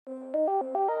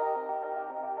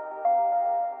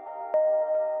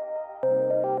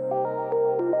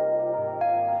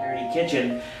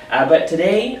Kitchen. But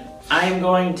today I am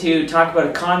going to talk about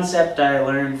a concept I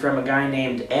learned from a guy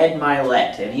named Ed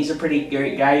Milet, and he's a pretty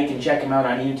great guy. You can check him out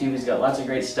on YouTube. He's got lots of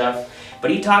great stuff.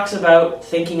 But he talks about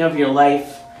thinking of your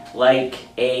life like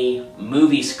a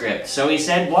movie script. So he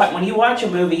said, when you watch a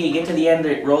movie, you get to the end,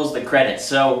 it rolls the credits.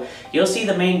 So you'll see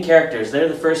the main characters. They're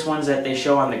the first ones that they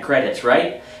show on the credits,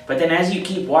 right? But then as you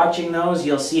keep watching those,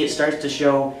 you'll see it starts to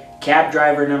show cab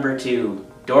driver number 2,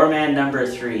 doorman number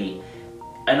 3,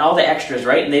 and all the extras,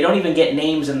 right? And they don't even get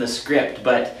names in the script.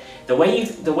 But the way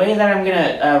that I'm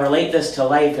gonna relate this to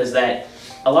life is that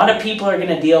a lot of people are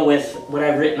gonna deal with what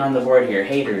I've written on the board here,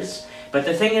 haters. But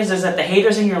the thing is that the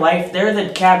haters in your life, they're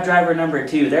the cab driver number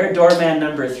 2. They're doorman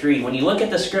number 3. When you look at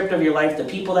the script of your life, the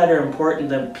people that are important,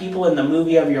 the people in the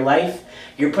movie of your life,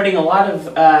 you're putting a lot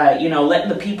of, letting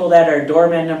the people that are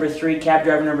doorman number 3, cab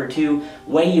driver number 2,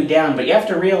 weigh you down. But you have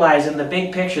to realize in the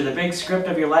big picture, the big script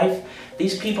of your life,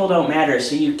 these people don't matter.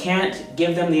 So you can't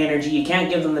give them the energy, you can't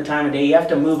give them the time of day. You have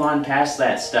to move on past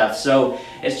that stuff. So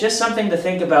it's just something to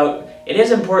think about. It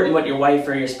is important what your wife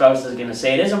or your spouse is going to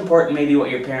say. It is important maybe what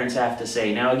your parents have to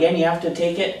say. Now again, you have to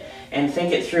take it and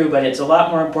think it through, but it's a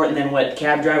lot more important than what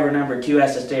cab driver number 2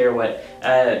 has to say or what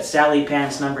Sally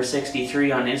Pants number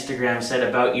 63 on Instagram said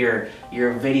about your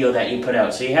video that you put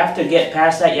out. So you have to get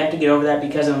past that, you have to get over that,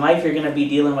 because in life you're going to be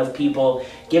dealing with people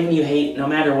giving you hate no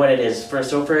matter what it is.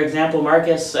 So for example,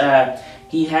 Marcus,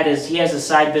 he has a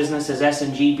side business, his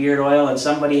S&G beard oil, and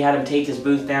somebody had him take his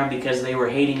booth down because they were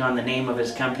hating on the name of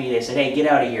his company. They said, hey, get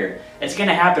out of here. It's going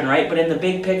to happen, right? But in the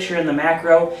big picture, in the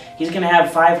macro, he's going to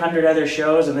have 500 other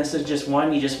shows, and this is just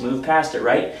one. You just move past it,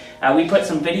 right? We put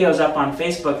some videos up on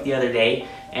Facebook the other day,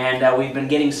 and we've been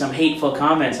getting some hateful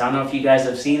comments. I don't know if you guys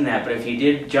have seen that, but if you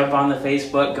did, jump on the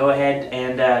Facebook, go ahead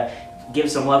and give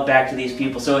some love back to these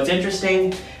people. So it's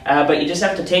interesting, but you just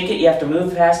have to take it, you have to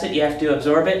move past it, you have to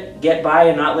absorb it, get by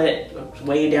and not let it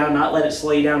weigh you down, not let it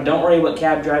slow you down. Don't worry what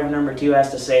cab driver number 2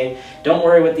 has to say. Don't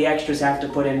worry what the extras have to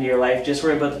put into your life. Just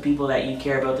worry about the people that you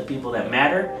care about, the people that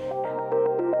matter.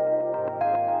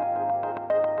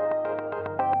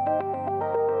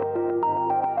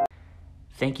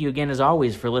 Thank you again, as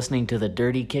always, for listening to the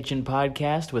Dirty Kitchen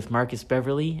Podcast with Marcus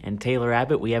Beverly and Taylor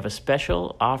Abbott. We have a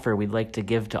special offer we'd like to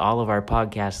give to all of our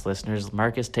podcast listeners.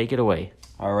 Marcus, take it away.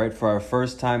 All right, for our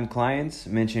first-time clients,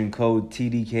 mention code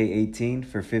TDK18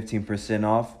 for 15%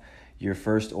 off your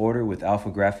first order with Alpha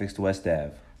Graphics West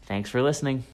Ave. Thanks for listening.